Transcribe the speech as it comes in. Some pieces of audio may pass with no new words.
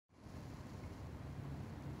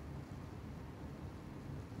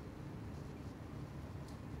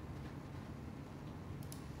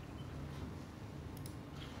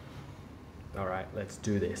let's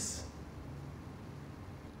do this.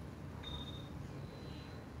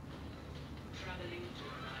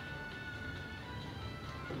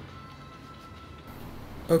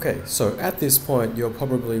 Okay, so at this point you're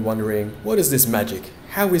probably wondering, what is this magic?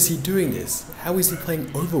 How is he doing this? How is he playing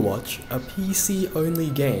Overwatch, a PC only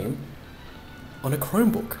game, on a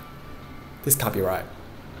Chromebook? This can't be right.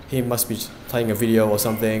 He must be playing a video or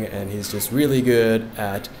something and he's just really good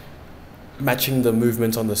at matching the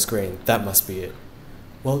movements on the screen. That must be it.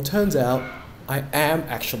 Well, it turns out I am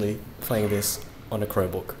actually playing this on a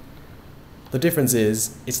Chromebook. The difference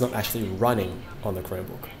is it's not actually running on the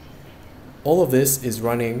Chromebook. All of this is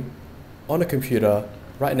running on a computer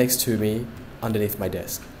right next to me underneath my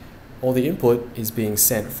desk. All the input is being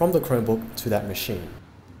sent from the Chromebook to that machine.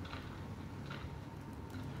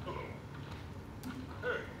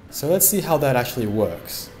 So let's see how that actually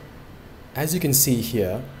works. As you can see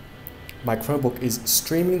here, my Chromebook is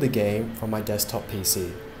streaming the game from my desktop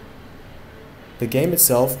PC. The game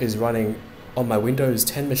itself is running on my Windows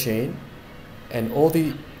 10 machine, and all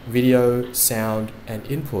the video, sound, and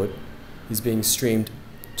input is being streamed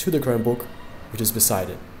to the Chromebook, which is beside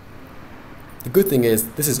it. The good thing is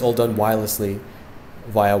this is all done wirelessly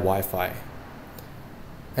via Wi-Fi.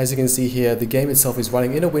 As you can see here, the game itself is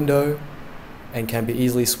running in a window and can be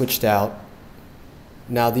easily switched out.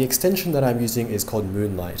 Now the extension that I'm using is called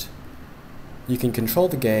Moonlight. You can control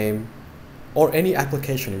the game, or any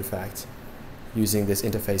application in fact, using this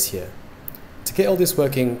interface here. To get all this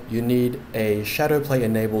working, you need a Shadowplay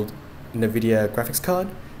enabled NVIDIA graphics card.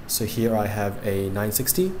 So here I have a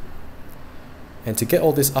 960. And to get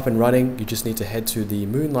all this up and running, you just need to head to the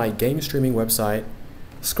Moonlight game streaming website,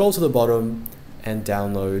 scroll to the bottom, and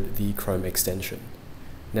download the Chrome extension.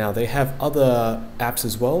 Now they have other apps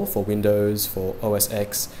as well for Windows, for OS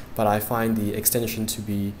X, but I find the extension to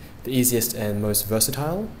be the easiest and most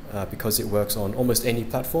versatile because it works on almost any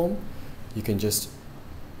platform. You can just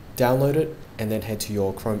download it and then head to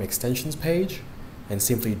your Chrome extensions page and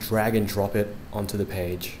simply drag and drop it onto the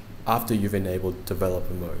page after you've enabled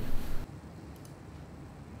developer mode.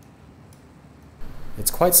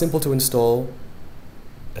 It's quite simple to install.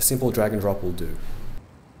 A simple drag and drop will do.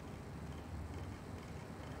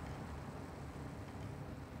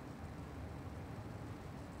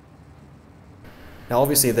 Now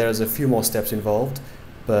obviously there's a few more steps involved,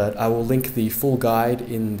 but I will link the full guide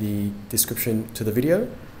in the description to the video.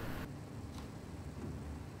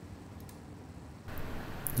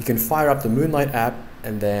 You can fire up the Moonlight app,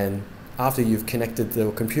 and then after you've connected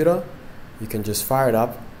the computer, you can just fire it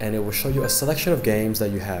up and it will show you a selection of games that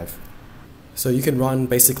you have. So you can run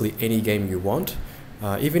basically any game you want.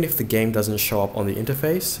 Even if the game doesn't show up on the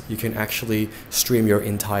interface, you can actually stream your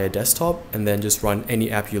entire desktop and then just run any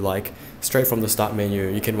app you like straight from the start menu.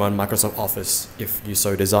 You can run Microsoft Office if you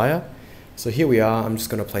so desire. So here we are. I'm just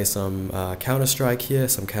going to play some Counter-Strike here,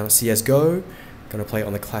 some CSGO. Going to play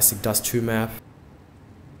on the classic Dust 2 map.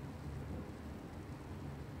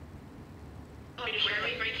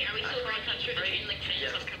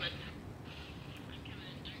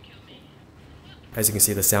 As you can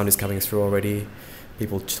see, the sound is coming through already.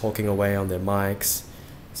 People talking away on their mics.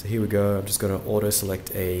 So here we go. I'm just going to auto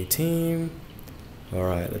select a team.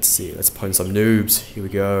 Alright, let's see. Let's pwn some noobs. Here we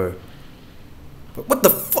go. But what the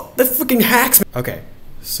fuck? They're freaking hacks! Okay,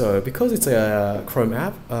 so because it's a Chrome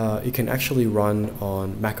app, it can actually run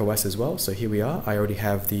on macOS as well. So here we are. I already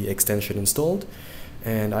have the extension installed.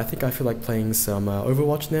 And I think I feel like playing some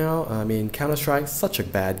Overwatch now. I mean, Counter-Strike, such a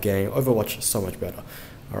bad game. Overwatch, so much better.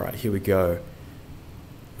 Alright, here we go.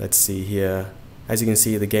 Let's see here. As you can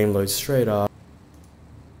see, the game loads straight up.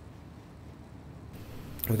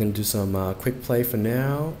 We're going to do some quick play for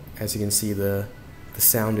now. As you can see, the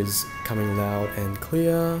sound is coming loud and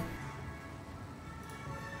clear.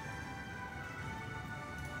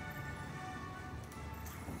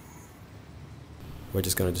 We're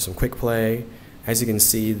just going to do some quick play. As you can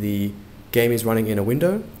see, the game is running in a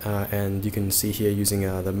window, and you can see here using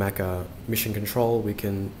the Mac mission control, we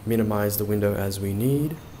can minimize the window as we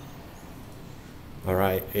need.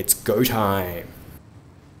 Alright, it's go time!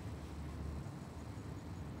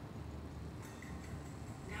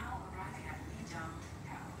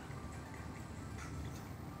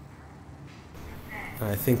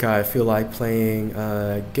 I think I feel like playing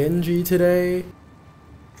Genji today.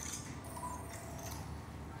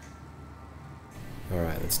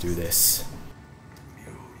 Alright, let's do this.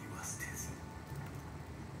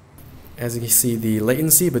 As you can see, the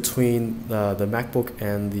latency between the MacBook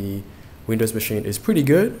and the Windows machine is pretty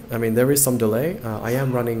good. I mean, there is some delay. I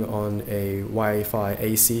am running on a Wi-Fi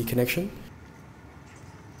AC connection.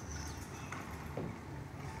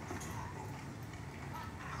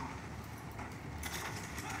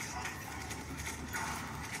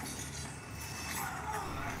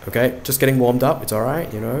 Okay, just getting warmed up. It's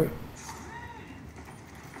alright, you know.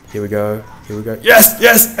 Here we go. Here we go. Yes!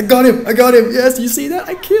 Yes! I got him! I got him! Yes! You see that?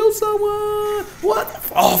 I killed someone! What?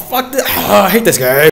 Oh, fuck this! Oh, I hate this game!